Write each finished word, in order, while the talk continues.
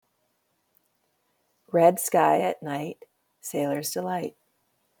Red sky at night, sailor's delight.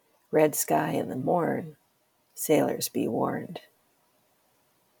 Red sky in the morn, sailors be warned.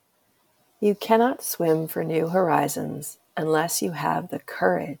 You cannot swim for new horizons unless you have the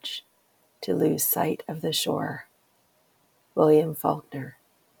courage to lose sight of the shore. William Faulkner.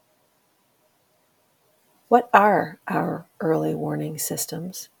 What are our early warning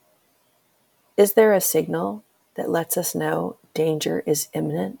systems? Is there a signal that lets us know danger is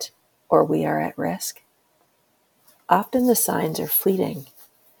imminent or we are at risk? Often the signs are fleeting.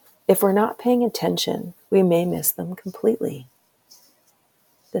 If we're not paying attention, we may miss them completely.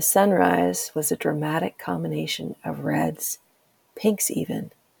 The sunrise was a dramatic combination of reds, pinks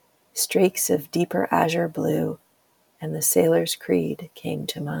even, streaks of deeper azure blue, and the sailor's creed came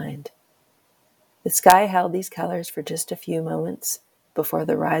to mind. The sky held these colors for just a few moments before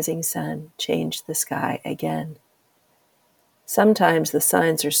the rising sun changed the sky again. Sometimes the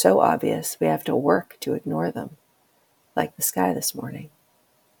signs are so obvious we have to work to ignore them, like the sky this morning.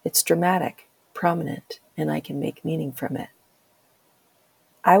 It's dramatic, prominent, and I can make meaning from it.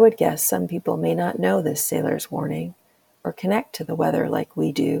 I would guess some people may not know this sailor's warning or connect to the weather like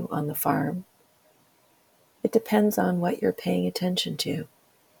we do on the farm. It depends on what you're paying attention to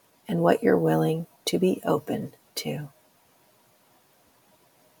and what you're willing to be open to.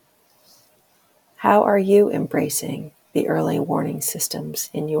 How are you embracing the early warning systems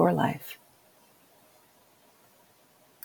in your life?